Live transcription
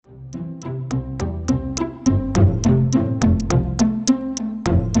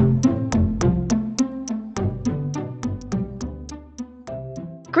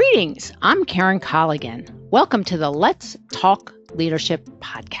Greetings, I'm Karen Colligan. Welcome to the Let's Talk Leadership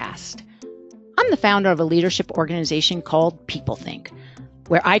podcast. I'm the founder of a leadership organization called PeopleThink,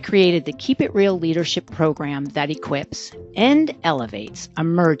 where I created the Keep It Real leadership program that equips and elevates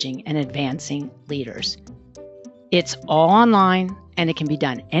emerging and advancing leaders. It's all online and it can be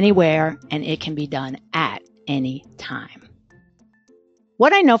done anywhere and it can be done at any time.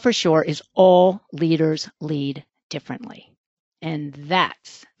 What I know for sure is all leaders lead differently. And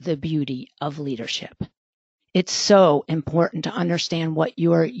that's the beauty of leadership. It's so important to understand what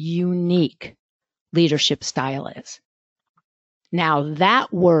your unique leadership style is. Now,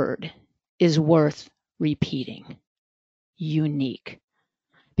 that word is worth repeating, unique,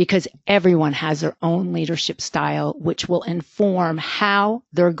 because everyone has their own leadership style, which will inform how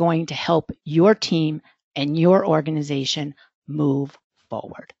they're going to help your team and your organization move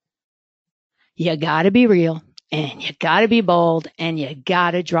forward. You got to be real. And you got to be bold and you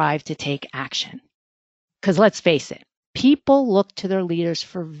got to drive to take action. Because let's face it, people look to their leaders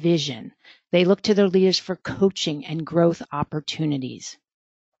for vision. They look to their leaders for coaching and growth opportunities.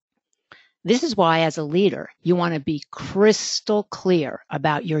 This is why, as a leader, you want to be crystal clear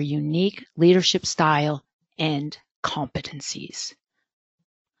about your unique leadership style and competencies.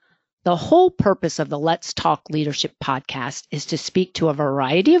 The whole purpose of the Let's Talk Leadership podcast is to speak to a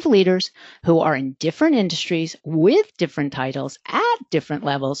variety of leaders who are in different industries with different titles at different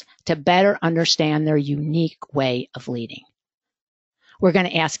levels to better understand their unique way of leading. We're going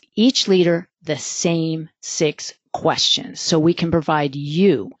to ask each leader the same 6 questions so we can provide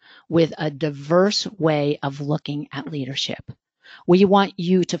you with a diverse way of looking at leadership. We want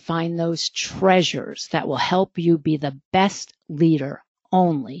you to find those treasures that will help you be the best leader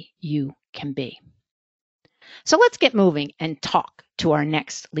only you can be. So let's get moving and talk to our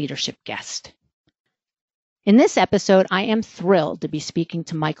next leadership guest. In this episode, I am thrilled to be speaking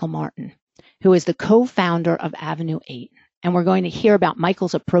to Michael Martin, who is the co-founder of Avenue 8, and we're going to hear about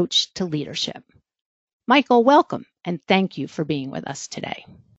Michael's approach to leadership. Michael, welcome, and thank you for being with us today.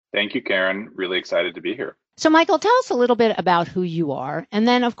 Thank you, Karen. Really excited to be here. So Michael, tell us a little bit about who you are, and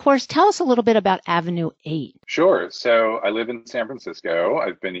then, of course, tell us a little bit about Avenue 8. Sure. So I live in San Francisco.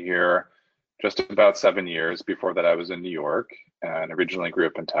 I've been here just about 7 years. Before that, I was in New York and originally grew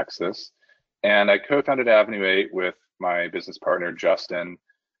up in Texas. And I co-founded Avenue 8 with my business partner, Justin.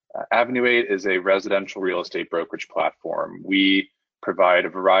 Avenue 8 is a residential real estate brokerage platform. We provide a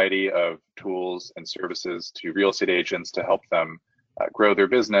variety of tools and services to real estate agents to help them grow their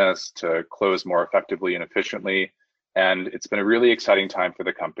business, to close more effectively and efficiently. And it's been a really exciting time for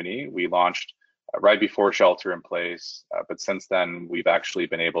the company. We launched right before shelter in place, but since then we've actually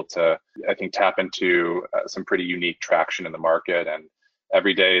been able to, I think, tap into some pretty unique traction in the market. And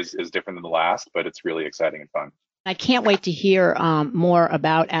every day is different than the last, but it's really exciting and fun. I can't wait to hear more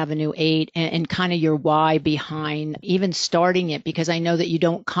about Avenue 8 and kind of your why behind even starting it, because I know that you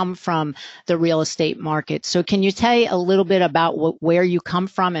don't come from the real estate market. So can you tell a little bit about where you come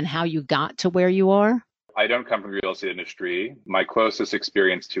from and how you got to where you are? I don't come from the real estate industry. My closest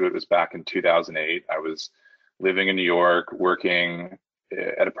experience to it was back in 2008. I was living in New York, working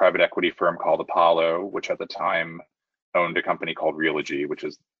at a private equity firm called Apollo, which at the time owned a company called Realogy, which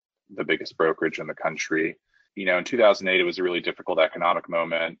is the biggest brokerage in the country. You know, in 2008, it was a really difficult economic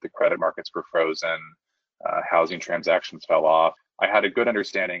moment. The credit markets were frozen. Housing transactions fell off. I had a good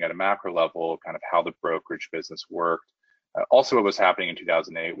understanding at a macro level kind of how the brokerage business worked. Also, what was happening in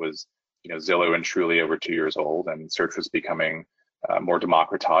 2008 was, Zillow and Trulia were 2 years old and search was becoming more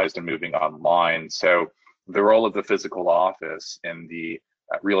democratized and moving online. So the role of the physical office in the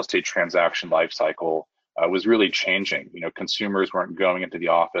real estate transaction lifecycle was really changing. Consumers weren't going into the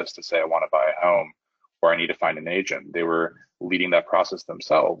office to say, I want to buy a home, or I need to find an agent. They were leading that process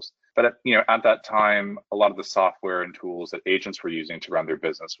themselves. But at that time, a lot of the software and tools that agents were using to run their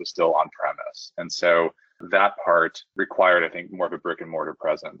business was still on premise. And so that part required, I think, more of a brick and mortar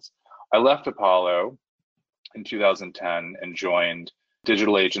presence. I left Apollo in 2010 and joined a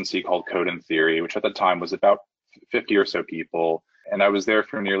digital agency called Code and Theory, which at the time was about 50 or so people. And I was there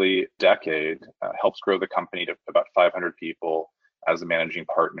for nearly a decade, helped grow the company to about 500 people as a managing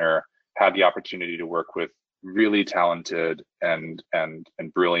partner. Had the opportunity to work with really talented and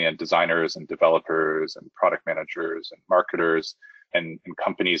brilliant designers and developers and product managers and marketers and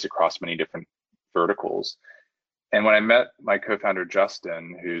companies across many different verticals. And when I met my co-founder,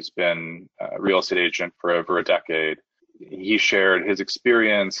 Justin, who's been a real estate agent for over a decade, he shared his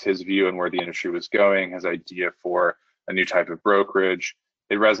experience, his view on where the industry was going, his idea for a new type of brokerage.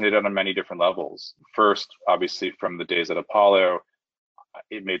 It resonated on many different levels. First, obviously, from the days at Apollo,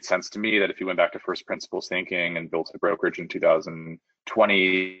 it made sense to me that if you went back to first principles thinking and built a brokerage in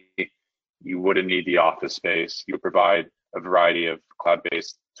 2020, you wouldn't need the office space. You would provide a variety of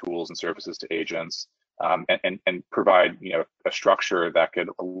cloud-based tools and services to agents, and provide a structure that could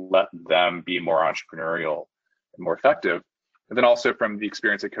let them be more entrepreneurial and more effective. And then also from the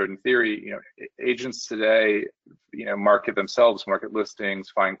experience at Code and Theory, agents today, market themselves, market listings,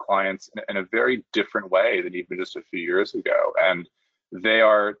 find clients in a very different way than even just a few years ago. And they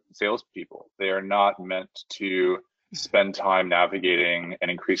are salespeople. They are not meant to spend time navigating an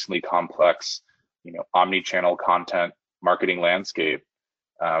increasingly complex, omni-channel content marketing landscape.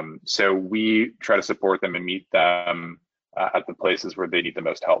 So we try to support them and meet them at the places where they need the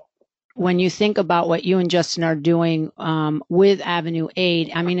most help. When you think about what you and Justin are doing with Avenue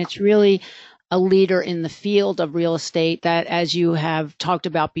 8, I mean, it's really a leader in the field of real estate that, as you have talked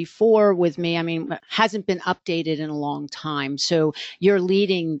about before with me, I mean, hasn't been updated in a long time. So you're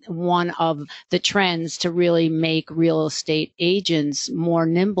leading one of the trends to really make real estate agents more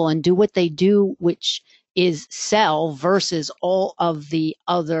nimble and do what they do, which is sell, versus all of the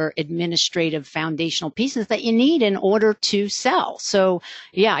other administrative foundational pieces that you need in order to sell. So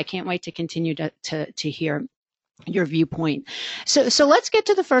yeah, I can't wait to continue to hear your viewpoint. So let's get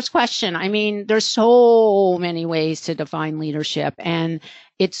to the first question. I mean, there's so many ways to define leadership, and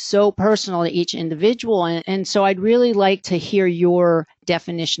it's so personal to each individual. And so I'd really like to hear your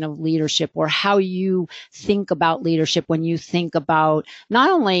definition of leadership, or how you think about leadership when you think about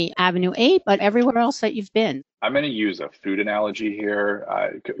not only Avenue 8, but everywhere else that you've been. I'm going to use a food analogy here.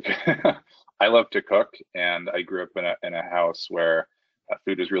 I love to cook, and I grew up in a house where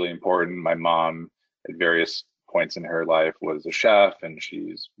food is really important. My mom, at various points in her life, was a chef, and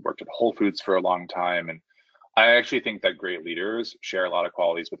she's worked at Whole Foods for a long time. And I actually think that great leaders share a lot of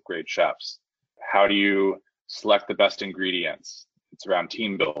qualities with great chefs. How do you select the best ingredients? It's around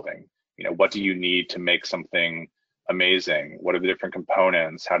team building. What do you need to make something amazing? What are the different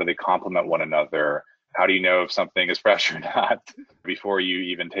components? How do they complement one another? How do you know if something is fresh or not before you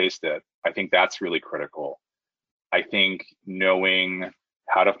even taste it? I think that's really critical. I think knowing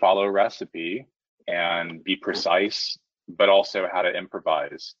how to follow a recipe and be precise, but also how to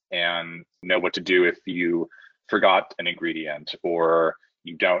improvise and know what to do if you forgot an ingredient, or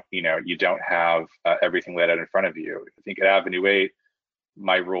you don't have everything laid out in front of you. I think at Avenue 8,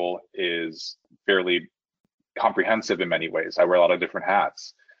 my role is fairly comprehensive in many ways. I wear a lot of different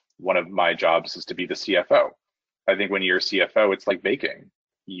hats. One of my jobs is to be the CFO. I think when you're a CFO, it's like baking.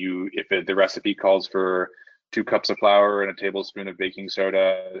 If the recipe calls for 2 cups of flour and a tablespoon of baking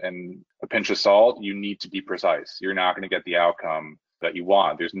soda and a pinch of salt, you need to be precise. You're not going to get the outcome that you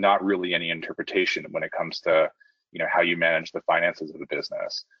want. There's not really any interpretation when it comes to, how you manage the finances of the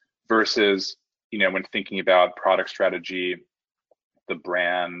business. Versus, when thinking about product strategy, the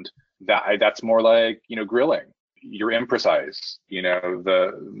brand, that's more like, grilling. You're imprecise.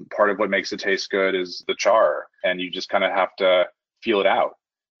 The part of what makes it taste good is the char, and you just kind of have to feel it out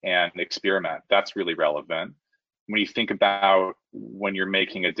and experiment. That's really relevant. When you think about when you're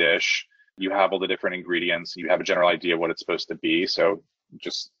making a dish, you have all the different ingredients, you have a general idea what it's supposed to be. So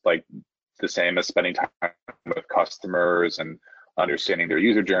just like the same as spending time with customers and understanding their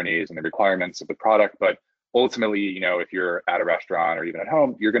user journeys and the requirements of the product. But ultimately, if you're at a restaurant or even at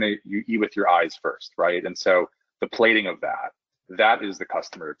home, you eat with your eyes first, right? And so the plating of that is the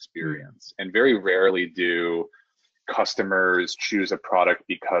customer experience. And very rarely do customers choose a product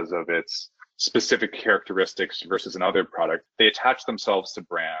because of its specific characteristics versus another product. They attach themselves to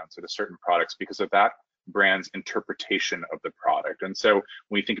brands or to certain products because of that brand's interpretation of the product. And so when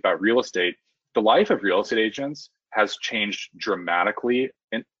we think about real estate, the life of real estate agents has changed dramatically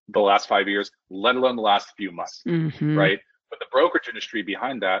in the last 5 years, let alone the last few months, right? But the brokerage industry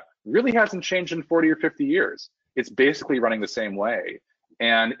behind that really hasn't changed in 40 or 50 years. It's basically running the same way.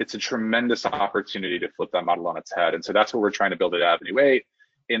 And it's a tremendous opportunity to flip that model on its head. And so that's what we're trying to build at Avenue 8.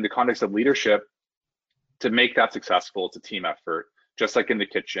 In the context of leadership, to make that successful, it's a team effort. Just like in the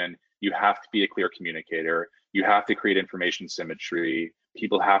kitchen, you have to be a clear communicator. You have to create information symmetry.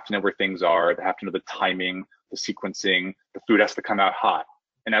 People have to know where things are. They have to know the timing, the sequencing. The food has to come out hot.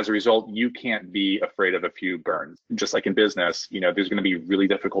 And as a result, you can't be afraid of a few burns. Just like in business, there's going to be really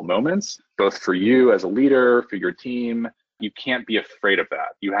difficult moments, both for you as a leader, for your team. You can't be afraid of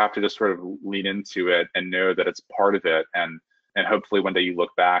that. You have to just sort of lean into it and know that it's part of it. And hopefully one day you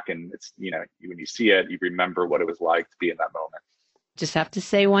look back and it's, when you see it, you remember what it was like to be in that moment. Just have to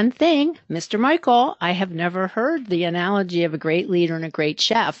say one thing, Mr. Michael, I have never heard the analogy of a great leader and a great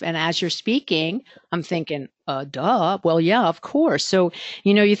chef. And as you're speaking, I'm thinking, Duh. Well, yeah, of course. So,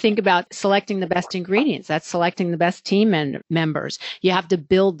 you think about selecting the best ingredients. That's selecting the best team members. You have to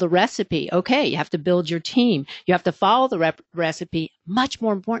build the recipe. Okay. You have to build your team. You have to follow the recipe. Much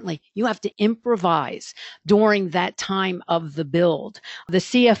more importantly, you have to improvise during that time of the build. The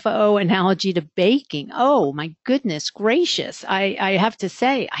CFO analogy to baking. Oh, my goodness gracious. I have to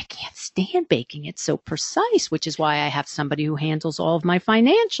say, I can't stand baking. It's so precise, which is why I have somebody who handles all of my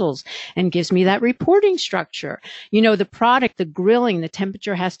financials and gives me that reporting structure. The product, the grilling, the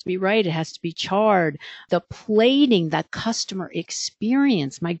temperature has to be right. It has to be charred. The plating, that customer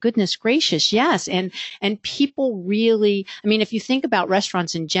experience. My goodness gracious. Yes. And people really, if you think about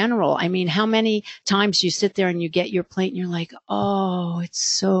restaurants in general, how many times you sit there and you get your plate and you're like, oh, it's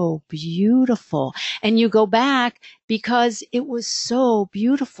so beautiful. And you go back because it was so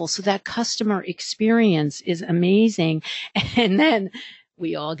beautiful. So that customer experience is amazing. And then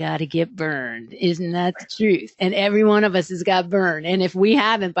we all got to get burned. Isn't that the truth? And every one of us has got burned. And if we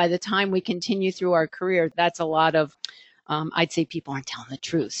haven't, by the time we continue through our career, that's a lot of, I'd say people aren't telling the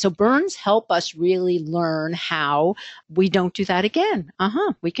truth. So burns help us really learn how we don't do that again.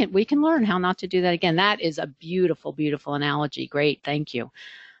 We can learn how not to do that again. That is a beautiful, beautiful analogy. Great. Thank you.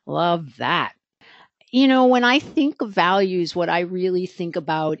 Love that. When I think of values, what I really think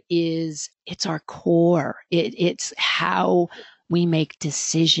about is it's our core. It's how we make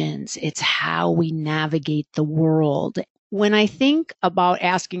decisions. It's how we navigate the world. When I think about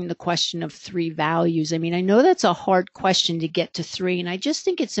asking the question of 3 values, I know that's a hard question to get to 3, and I just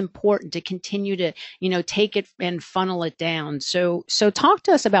think it's important to continue to, take it and funnel it down. So talk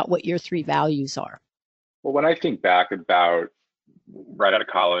to us about what your 3 values are. Well, when I think back about right out of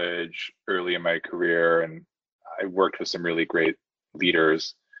college, early in my career, and I worked with some really great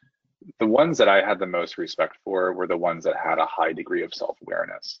leaders, the ones that I had the most respect for were the ones that had a high degree of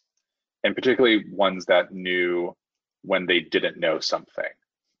self-awareness, and particularly ones that knew when they didn't know something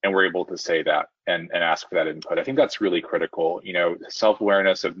and were able to say that and ask for that input. I think that's really critical.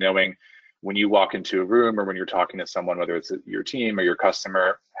 Self-awareness of knowing when you walk into a room or when you're talking to someone, whether it's your team or your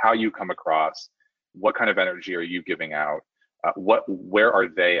customer, how you come across, what kind of energy are you giving out? Where are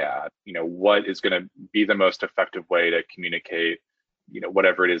they at? What is going to be the most effective way to communicate?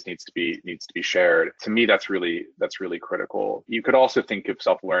 Whatever it is needs to be shared. To me, that's really critical. You could also think of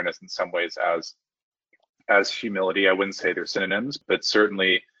self-awareness in some ways as humility. I wouldn't say they're synonyms, but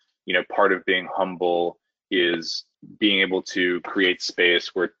certainly, part of being humble is being able to create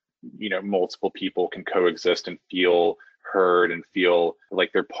space where multiple people can coexist and feel heard and feel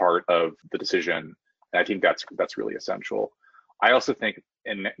like they're part of the decision. And I think that's really essential. I also think,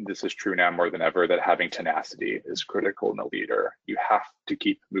 and this is true now more than ever, that having tenacity is critical in a leader. You have to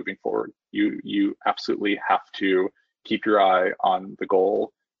keep moving forward. You absolutely have to keep your eye on the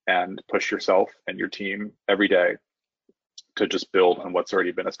goal and push yourself and your team every day to just build on what's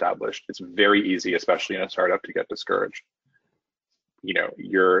already been established. It's very easy, especially in a startup, to get discouraged.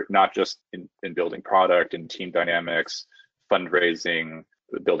 You're not just in building product and team dynamics, fundraising,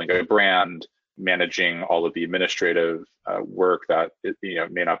 building a brand, managing all of the administrative work that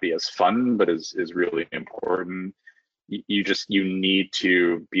may not be as fun, but is really important. You need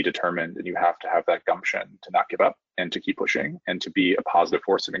to be determined, and you have to have that gumption to not give up and to keep pushing and to be a positive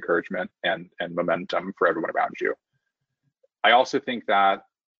force of encouragement and momentum for everyone around you. I also think that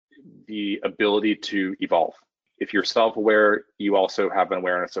the ability to evolve. If you're self-aware, you also have an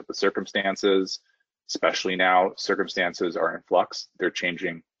awareness of the circumstances, especially now. Circumstances are in flux. They're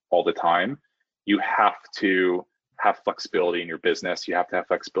changing all the time. You have to have flexibility in your business. You have to have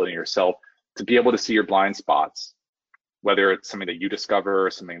flexibility in yourself to be able to see your blind spots, whether it's something that you discover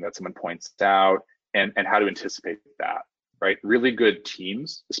or something that someone points out, and how to anticipate that, right? Really good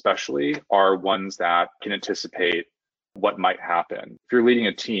teams, especially, are ones that can anticipate what might happen. If you're leading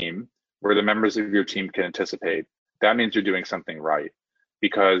a team where the members of your team can anticipate, that means you're doing something right.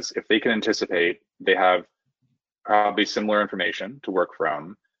 Because if they can anticipate, they have probably similar information to work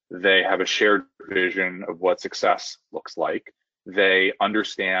from. They have a shared vision of what success looks like. They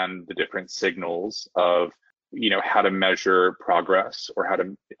understand the different signals of, how to measure progress or how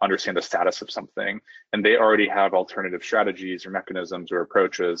to understand the status of something. And they already have alternative strategies or mechanisms or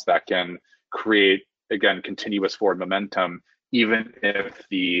approaches that can create, again, continuous forward momentum, even if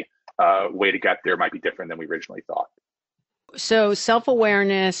the way to get there might be different than we originally thought. So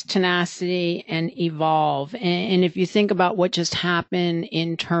self-awareness, tenacity, and evolve. And if you think about what just happened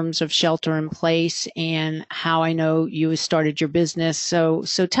in terms of shelter in place and how I know you started your business. So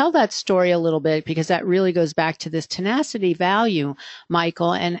tell that story a little bit, because that really goes back to this tenacity value,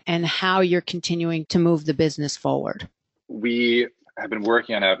 Michael, and how you're continuing to move the business forward. We have been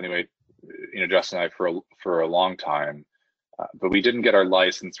working on Avenue 8 Justin and I for a long time, but we didn't get our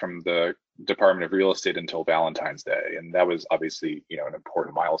license from the Department of Real Estate until Valentine's Day, and that was obviously an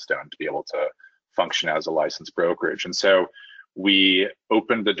important milestone to be able to function as a licensed brokerage. And so we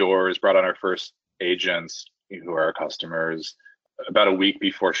opened the doors, brought on our first agents who are our customers about a week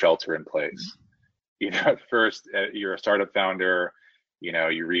before shelter in place. At first, you're a startup founder,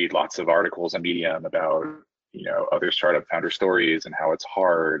 you read lots of articles on Medium about, other startup founder stories and how it's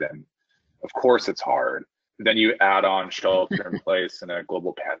hard. And of course it's hard. Then you add on shelter in place and a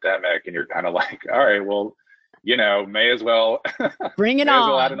global pandemic, and you're kind of like, all right, well, may as well bring it may on. As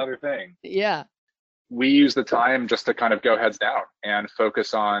well add another thing. Yeah. We use the time just to kind of go heads down and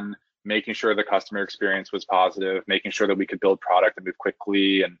focus on making sure the customer experience was positive, making sure that we could build product and move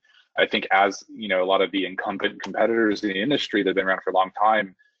quickly. And I think as, a lot of the incumbent competitors in the industry that have been around for a long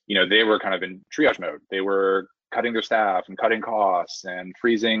time, they were kind of in triage mode. They were cutting their staff and cutting costs and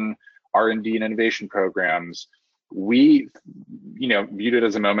freezing R&D and innovation programs. We, viewed it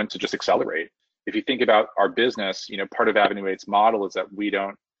as a moment to just accelerate. If you think about our business, part of Avenue 8's model is that we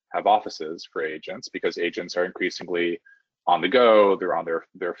don't have offices for agents because agents are increasingly on the go, they're on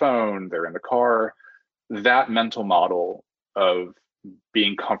their phone, they're in the car. That mental model of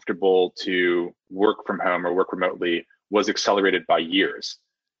being comfortable to work from home or work remotely was accelerated by years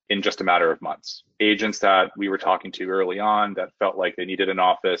in just a matter of months. Agents that we were talking to early on that felt like they needed an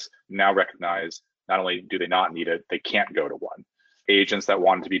office now recognize not only do they not need it, they can't go to one. Agents that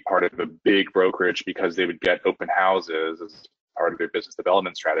wanted to be part of a big brokerage because they would get open houses as part of their business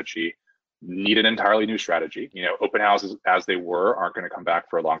development strategy need an entirely new strategy. Open houses as they were aren't going to come back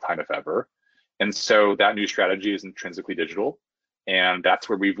for a long time, if ever. And so that new strategy is intrinsically digital. And that's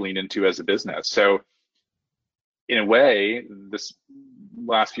where we've leaned into as a business. So in a way, this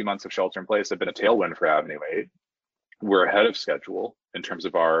last few months of shelter in place have been a tailwind for Avenue 8. We're ahead of schedule in terms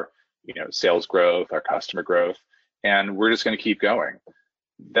of our sales growth, our customer growth, and we're just going to keep going.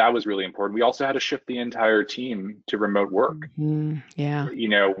 That was really important. We also had to shift the entire team to remote work. Mm-hmm. Yeah.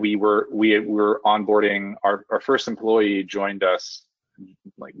 We were onboarding our first employee joined us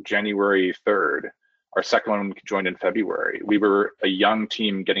like January 3rd. Our second one joined in February. We were a young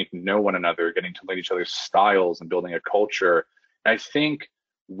team getting to know one another, getting to learn each other's styles and building a culture. And I think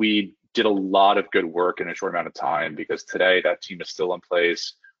we did a lot of good work in a short amount of time because today that team is still in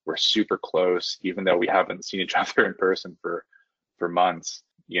place. We're super close, even though we haven't seen each other in person for months.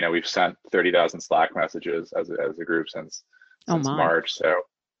 We've sent 30,000 Slack messages as a group since March. So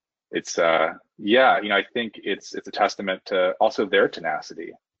it's I think it's a testament to also their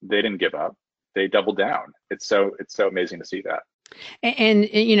tenacity. They didn't give up. They doubled down. It's so amazing to see that. And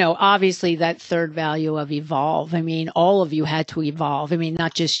obviously that third value of evolve. I mean, all of you had to evolve. I mean,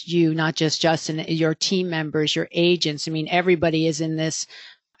 not just you, not just Justin, your team members, your agents. I mean, everybody is in this,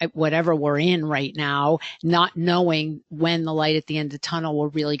 whatever we're in right now, not knowing when the light at the end of the tunnel, we're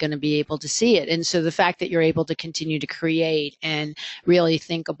really going to be able to see it. And so the fact that you're able to continue to create and really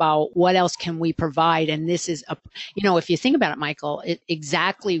think about what else can we provide. And this is, if you think about it, Michael,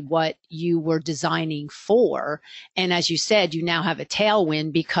 exactly what you were designing for. And as you said, you now have a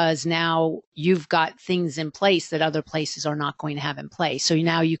tailwind because now you've got things in place that other places are not going to have in place. So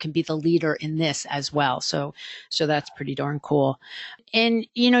now you can be the leader in this as well. So that's pretty darn cool. And,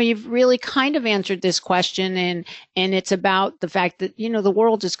 you've really kind of answered this question and it's about the fact that, the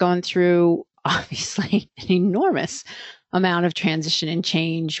world is going through obviously an enormous amount of transition and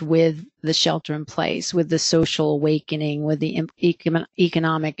change with the shelter in place, with the social awakening, with the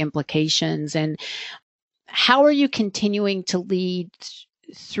economic implications. And how are you continuing to lead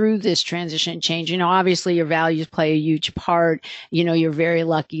through this transition and change? Obviously your values play a huge part. You're very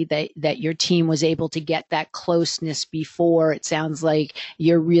lucky that your team was able to get that closeness before. It sounds like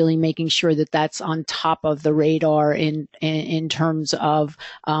you're really making sure that that's on top of the radar in terms of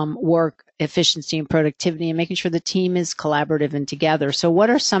work efficiency and productivity and making sure the team is collaborative and together. So what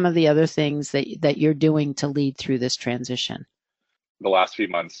are some of the other things that you're doing to lead through this transition? The last few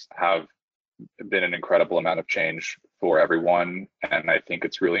months have been an incredible amount of change for everyone. And I think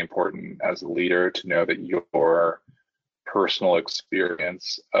it's really important as a leader to know that your personal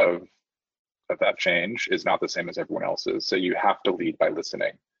experience of that change is not the same as everyone else's. So you have to lead by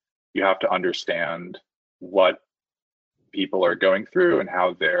listening. You have to understand what people are going through and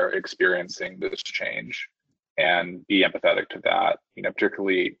how they're experiencing this change and be empathetic to that,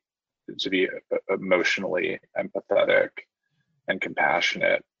 particularly to be emotionally empathetic and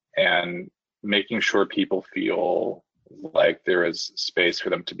compassionate and making sure people feel like there is space for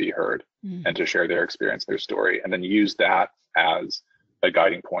them to be heard and to share their experience, their story, and then use that as a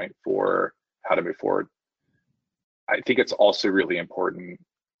guiding point for how to move forward. I think it's also really important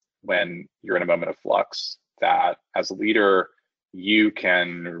when you're in a moment of flux, that as a leader, you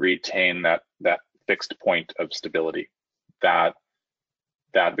can retain that fixed point of stability, that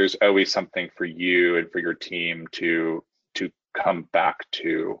there's always something for you and for your team to come back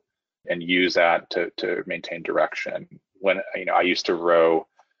to, and use that to maintain direction. When I used to row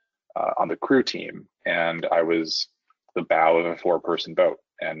on the crew team, and I was the bow of a 4-person boat,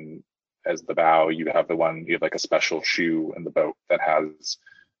 and as the bow, you have like a special shoe in the boat that has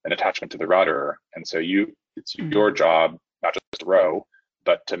an attachment to the rudder, and so it's your job not just to row,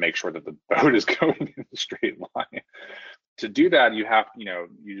 but to make sure that the boat is going in a straight line. To do that, you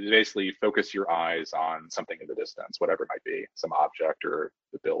basically focus your eyes on something in the distance, whatever it might be, some object or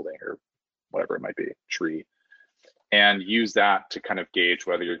the building or whatever it might be, tree, and use that to kind of gauge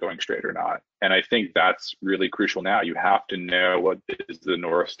whether you're going straight or not. And I think that's really crucial now. You have to know what is the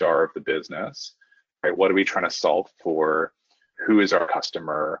North Star of the business, right? What are we trying to solve for? Who is our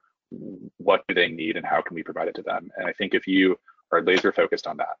customer? What do they need, and how can we provide it to them? And I think if you are laser focused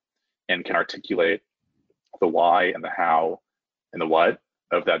on that and can articulate the why and the how and the what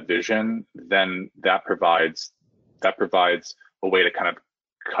of that vision, then that provides a way to kind of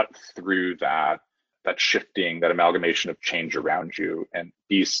cut through that shifting, that amalgamation of change around you, and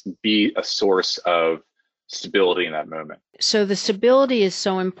be a source of stability in that moment. So the stability is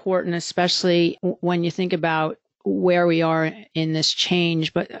so important, especially when you think about where we are in this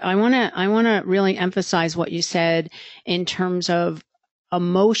change. But I want to really emphasize what you said in terms of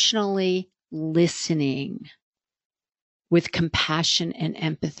emotionally listening with compassion and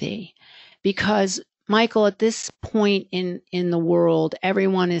empathy, because Michael, at this point in the world,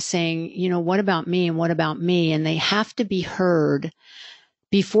 everyone is saying, what about me and what about me? And they have to be heard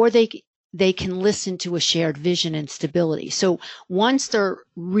before they can listen to a shared vision and stability. So once they're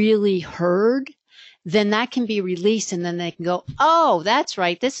really heard, then that can be released, and then they can go, oh, that's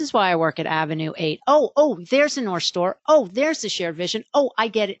right. This is why I work at Avenue 8. Oh, there's a North Star. Oh, there's the shared vision. Oh, I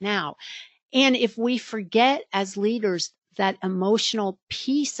get it now. And if we forget as leaders that emotional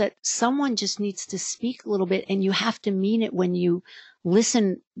piece, that someone just needs to speak a little bit, and you have to mean it when you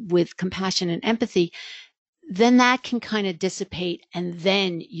listen with compassion and empathy, then that can kind of dissipate, and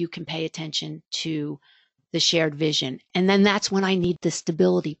then you can pay attention to the shared vision. And then that's when I need the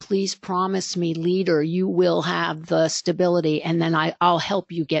stability. Please promise me, leader, you will have the stability, and then I'll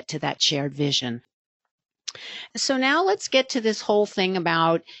help you get to that shared vision. So now let's get to this whole thing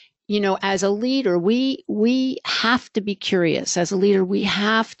about, as a leader, we have to be curious. As a leader, we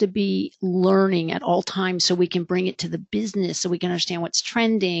have to be learning at all times so we can bring it to the business, so we can understand what's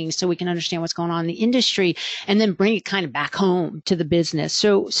trending, so we can understand what's going on in the industry, and then bring it kind of back home to the business.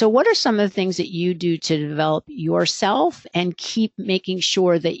 So what are some of the things that you do to develop yourself and keep making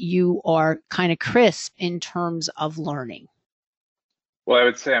sure that you are kind of crisp in terms of learning? Well, I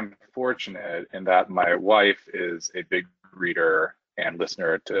would say I'm fortunate in that my wife is a big reader and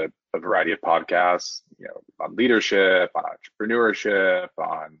listener to a variety of podcasts, on leadership, on entrepreneurship,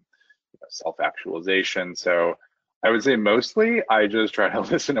 on self-actualization. So I would say mostly I just try to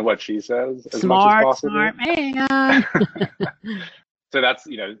listen to what she says as much as possible. Smart man. So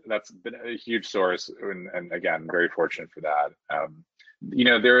that's been a huge source, and again, very fortunate for that.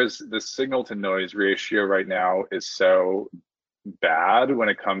 There is the signal to noise ratio right now is so bad when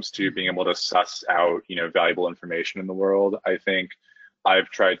it comes to being able to suss out, valuable information in the world. I think I've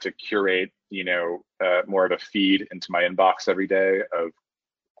tried to curate, more of a feed into my inbox every day of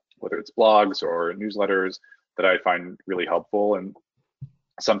whether it's blogs or newsletters that I find really helpful. And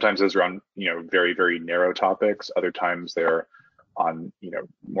sometimes those are on, very, very narrow topics. Other times they're on,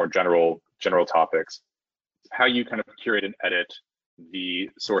 more general topics. How you kind of curate and edit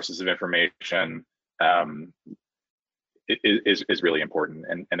the sources of information is really important,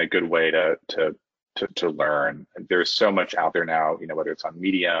 and a good way to learn. There's so much out there now, whether it's on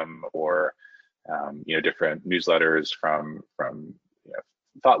Medium or different newsletters from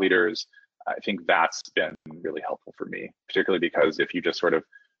thought leaders. I think that's been really helpful for me, particularly because if you just sort of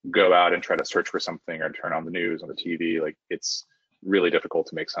go out and try to search for something or turn on the news on the TV, like, it's really difficult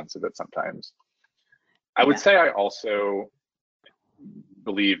to make sense of it sometimes. I would say I also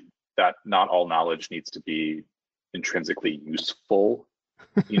believe that not all knowledge needs to be intrinsically useful.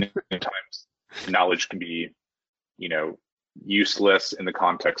 Sometimes knowledge can be, useless in the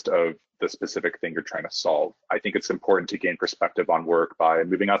context of the specific thing you're trying to solve. I think it's important to gain perspective on work by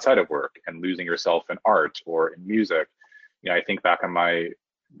moving outside of work and losing yourself in art or in music. I think back on my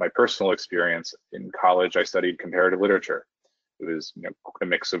personal experience in college. I studied comparative literature. It was, a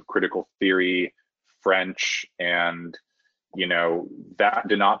mix of critical theory, French, and that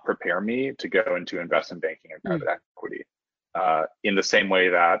did not prepare me to go into investment banking and private equity. in the same way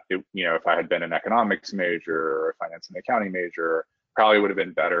that if I had been an economics major or a finance and accounting major, probably would have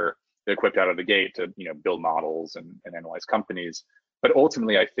been better equipped out of the gate to build models and analyze companies. But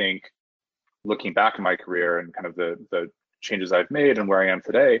ultimately, I think looking back in my career and kind of the changes I've made and where I am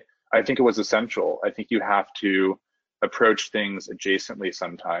today, I think it was essential. I think you have to approach things adjacently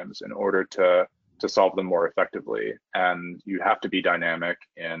sometimes in order to solve them more effectively, and you have to be dynamic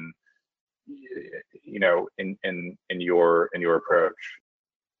in your approach.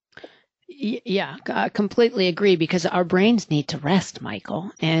 Yeah, I completely agree, because our brains need to rest,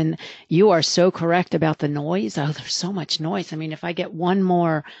 Michael. And you are so correct about the noise. Oh, there's so much noise. I mean, if I get one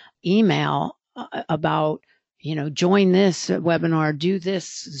more email about, join this webinar, do this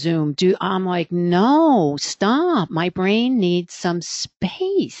Zoom, I'm like, no, stop. My brain needs some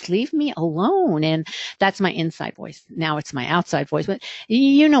space. Leave me alone. And that's my inside voice. Now it's my outside voice, but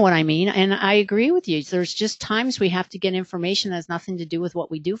you know what I mean. And I agree with you. There's just times we have to get information that has nothing to do with what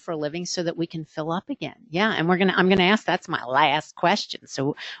we do for a living so that we can fill up again. Yeah. And I'm going to ask, that's my last question.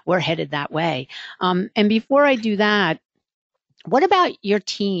 So we're headed that way. And before I do that, what about your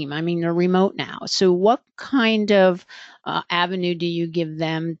team? I mean, they're remote now. So what kind of avenue do you give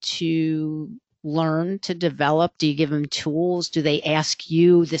them to learn, to develop? Do you give them tools? Do they ask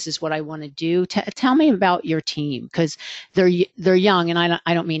you, this is what I want to do? Tell me about your team, because they're young, and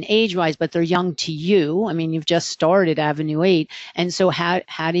I don't mean age-wise, but they're young to you. I mean, you've just started Avenue 8. And so how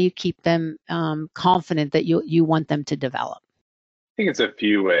do you keep them confident that you want them to develop? I think it's a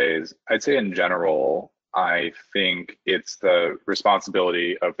few ways. I'd say in general, I think it's the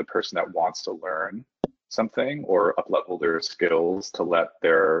responsibility of the person that wants to learn something or up-level their skills to let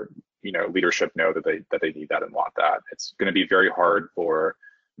their leadership know that they need that and want that. It's going to be very hard for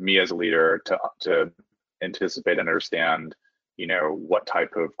me as a leader to anticipate and understand what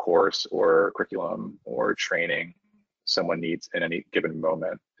type of course or curriculum or training someone needs in any given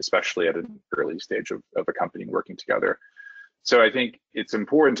moment, especially at an early stage of a company working together. So I think it's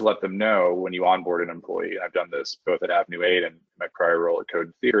important to let them know when you onboard an employee, and I've done this both at Avenue 8 and my prior role at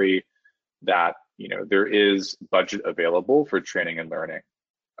Code Theory, that there is budget available for training and learning.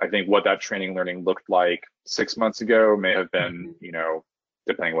 I think what that training and learning looked like 6 months ago may have been,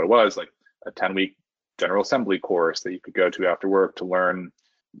 depending on what it was, like a 10-week General Assembly course that you could go to after work to learn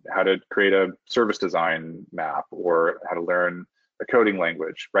how to create a service design map or how to learn a coding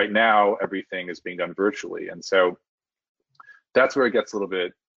language. Right now, everything is being done virtually. And so that's where it gets a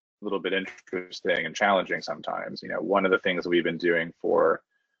little bit interesting and challenging sometimes. One of the things that we've been doing for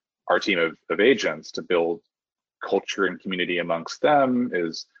our team of agents to build culture and community amongst them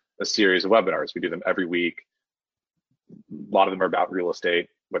is a series of webinars. We do them every week. A lot of them are about real estate,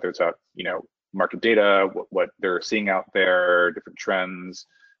 whether it's about market data, what they're seeing out there, different trends,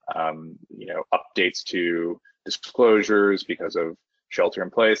 updates to disclosures because of shelter in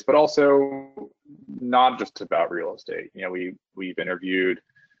place, but also not just about real estate. We've interviewed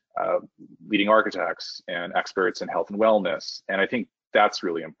leading architects and experts in health and wellness, and I think that's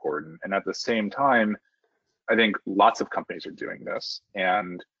really important. And at the same time, I think lots of companies are doing this,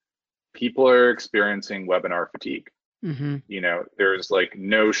 and people are experiencing webinar fatigue. Mm-hmm. There's like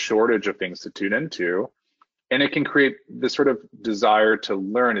no shortage of things to tune into, and it can create this sort of desire to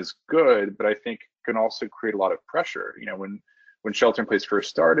learn is good, but I think can also create a lot of pressure. When shelter in place first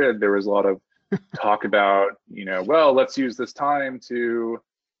started, there was a lot of talk about, well, let's use this time to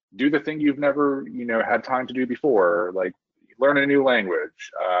do the thing you've never, had time to do before, like learn a new language,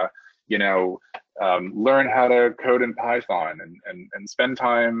 learn how to code in Python and spend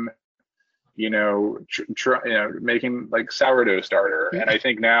time, making like sourdough starter. And I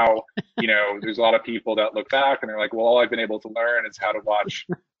think now, there's a lot of people that look back and they're like, well, all I've been able to learn is how to watch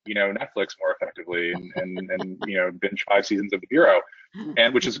Netflix more effectively and binge 5 seasons of The Bureau,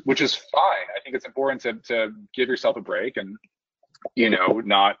 and which is fine. I think it's important to give yourself a break and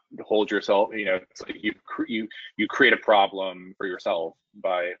not hold yourself. It's like you create a problem for yourself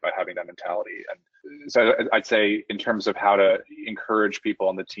by having that mentality. And so I'd say in terms of how to encourage people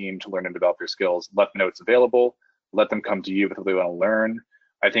on the team to learn and develop their skills, let them know it's available. Let them come to you if they want to learn.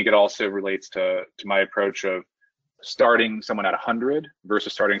 I think it also relates to my approach of starting someone at 100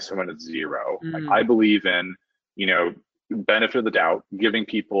 versus starting someone at 0. Like, I believe in, benefit of the doubt, giving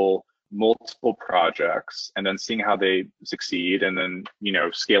people multiple projects and then seeing how they succeed and then,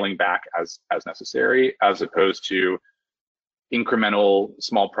 scaling back as necessary, as opposed to incremental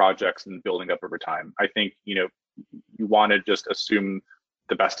small projects and building up over time. I think, you want to just assume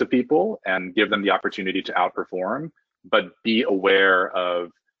the best of people and give them the opportunity to outperform, but be aware of,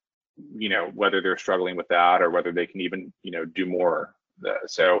 whether they're struggling with that or whether they can even, do more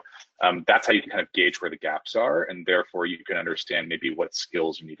That's how you can kind of gauge where the gaps are, and therefore you can understand maybe what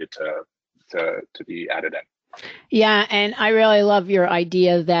skills you needed to be added in. Yeah, and I really love your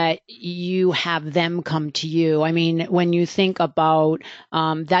idea that you have them come to you. I mean, when you think about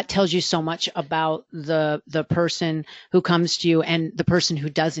that, tells you so much about the person who comes to you and the person who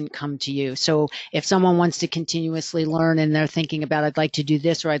doesn't come to you. So if someone wants to continuously learn and they're thinking about, I'd like to do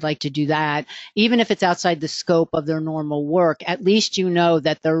this or I'd like to do that, even if it's outside the scope of their normal work, at least you know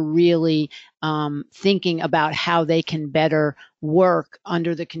that they're really thinking about how they can better work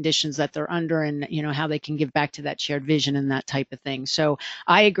under the conditions that they're under, and how they can give back to that shared vision and that type of thing. So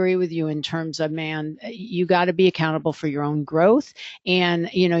I agree with you in terms of, man, you got to be accountable for your own growth. And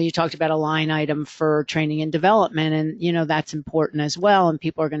you talked about a line item for training and development, and that's important as well, and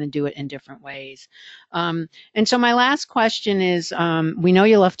people are going to do it in different ways. And so my last question is, we know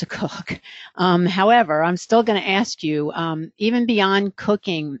you love to cook. However, I'm still going to ask you, even beyond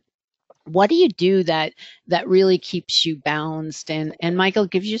cooking, what do you do that really keeps you balanced and Michael,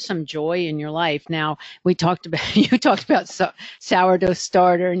 gives you some joy in your life? Now, you talked about sourdough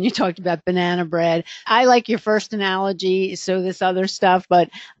starter, and you talked about banana bread. I like your first analogy, so this other stuff, but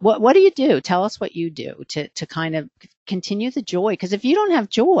what do you do? Tell us what you do to kind of continue the joy, because if you don't have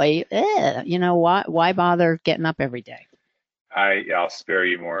joy, why bother getting up every day? I'll spare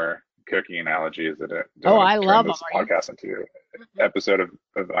you more cooking analogies that I love this them. podcast into an episode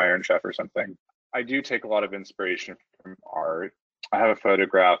of Iron Chef or something. I do take a lot of inspiration from art. I have a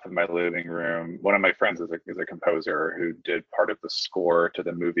photograph in my living room. One of my friends is a composer who did part of the score to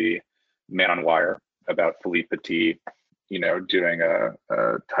the movie Man on Wire about Philippe Petit, doing a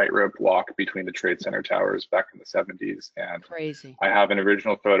tightrope walk between the Trade Center towers back in the 70s. And crazy. I have an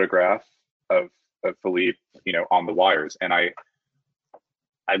original photograph of Philippe, on the wires, and I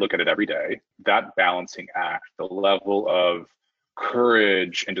look at it every day. That balancing act, the level of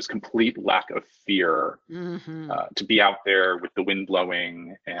courage and just complete lack of fear, to be out there with the wind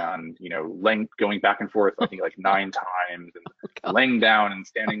blowing and going back and forth, I think like 9 times, and laying down and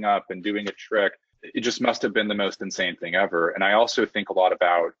standing up and doing a trick. It just must have been the most insane thing ever. And I also think a lot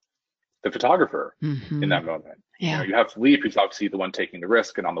about the photographer in that moment. Yeah. You have Philippe, who's obviously the one taking the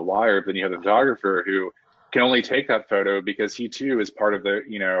risk and on the wire, but then you have the photographer who can only take that photo because he too is part of the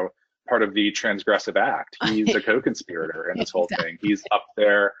transgressive act. He's a co-conspirator in this whole thing. He's up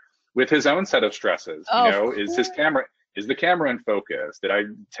there with his own set of stresses. Is the camera in focus? Did I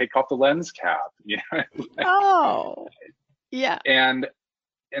take off the lens cap? Oh, yeah. And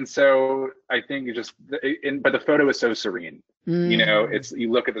so I think but the photo is so serene. You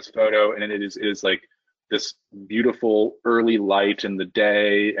look at this photo and it is like this beautiful early light in the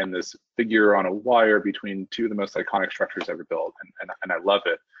day and this figure on a wire between two of the most iconic structures ever built. And I love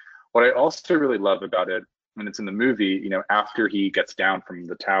it. What I also really love about it, when it's in the movie, after he gets down from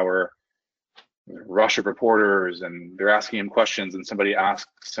the tower, a rush of reporters and they're asking him questions, and somebody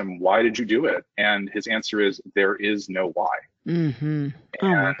asks him, why did you do it? And his answer is, there is no why. Mm-hmm. Oh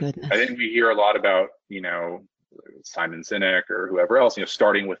my goodness. I think we hear a lot about, Simon Sinek or whoever else,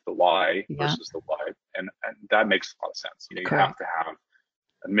 starting with the why versus the why. And that makes a lot of sense. You have to have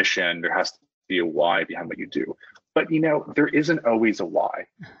a mission. There has to be a why behind what you do. But, there isn't always a why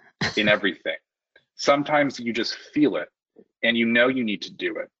in everything. Sometimes you just feel it and you need to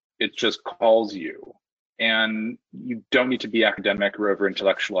do it. It just calls you, and you don't need to be academic or over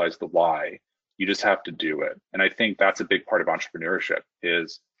intellectualize the why. You just have to do it. And I think that's a big part of entrepreneurship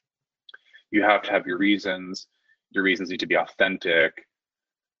is you have to have your reasons. Your reasons need to be authentic,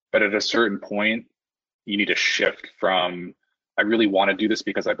 but at a certain point, you need to shift from, I really want to do this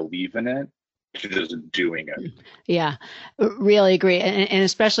because I believe in it, to just doing it. Yeah, really agree. And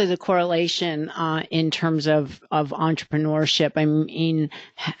especially the correlation in terms of entrepreneurship. I mean,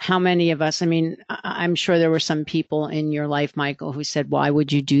 how many of us, I'm sure there were some people in your life, Michael, who said, why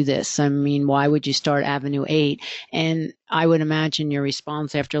would you do this? Why would you start Avenue 8? And I would imagine your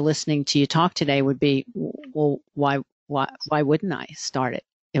response after listening to you talk today would be, well, why wouldn't I start it?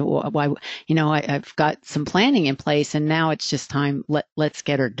 Why, I've got some planning in place, and now it's just time. Let's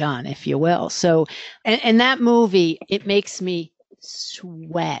get her done, if you will. So, and that movie, it makes me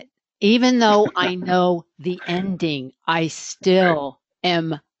sweat, even though I know the ending. I still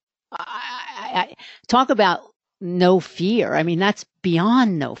am. I talk about no fear. That's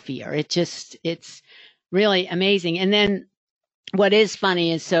beyond no fear. It's really amazing. And then what is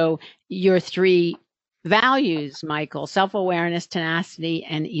funny is, so your 3 values, Michael: self-awareness, tenacity,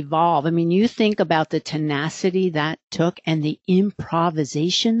 and evolve. You think about the tenacity that took and the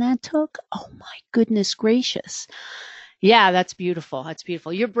improvisation that took. Oh my goodness gracious. Yeah, that's beautiful. That's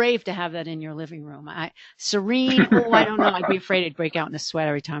beautiful. You're brave to have that in your living room. Serene. Oh, I don't know. I'd be afraid it'd break out in a sweat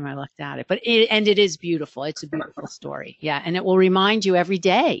every time I looked at it. But it is beautiful. It's a beautiful story. Yeah, and it will remind you every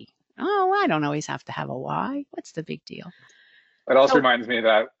day. Oh, I don't always have to have a why. What's the big deal? It also reminds me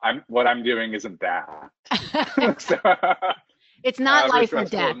that what I'm doing isn't that. So, it's not life or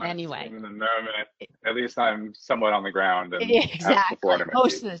stressful death it might anyway. seem in the moment, at least I'm somewhat on the ground and Exactly. have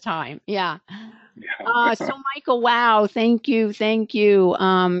Most of the time. Yeah. Yeah. So Michael, wow, thank you, thank you.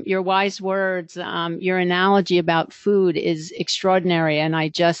 Your wise words, your analogy about food is extraordinary, and I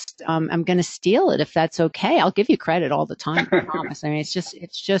just, I'm going to steal it if that's okay. I'll give you credit all the time, I promise. I mean,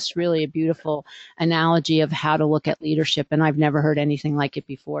 it's just really a beautiful analogy of how to look at leadership, and I've never heard anything like it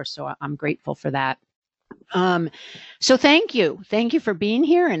before, so I'm grateful for that. So thank you for being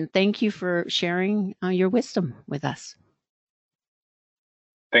here, and thank you for sharing your wisdom with us.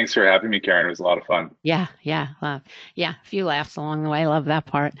 Thanks for having me, Karen. It was a lot of fun. Yeah. A few laughs along the way. Love that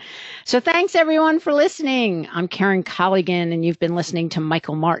part. So thanks everyone for listening. I'm Karen Colligan, and you've been listening to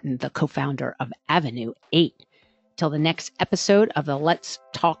Michael Martin, the co-founder of Avenue 8. Till the next episode of the Let's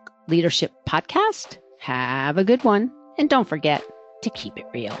Talk Leadership podcast, have a good one. And don't forget to keep it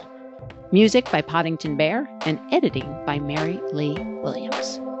real. Music by Poddington Bear and editing by Mary Lee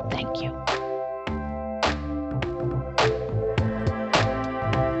Williams. Thank you.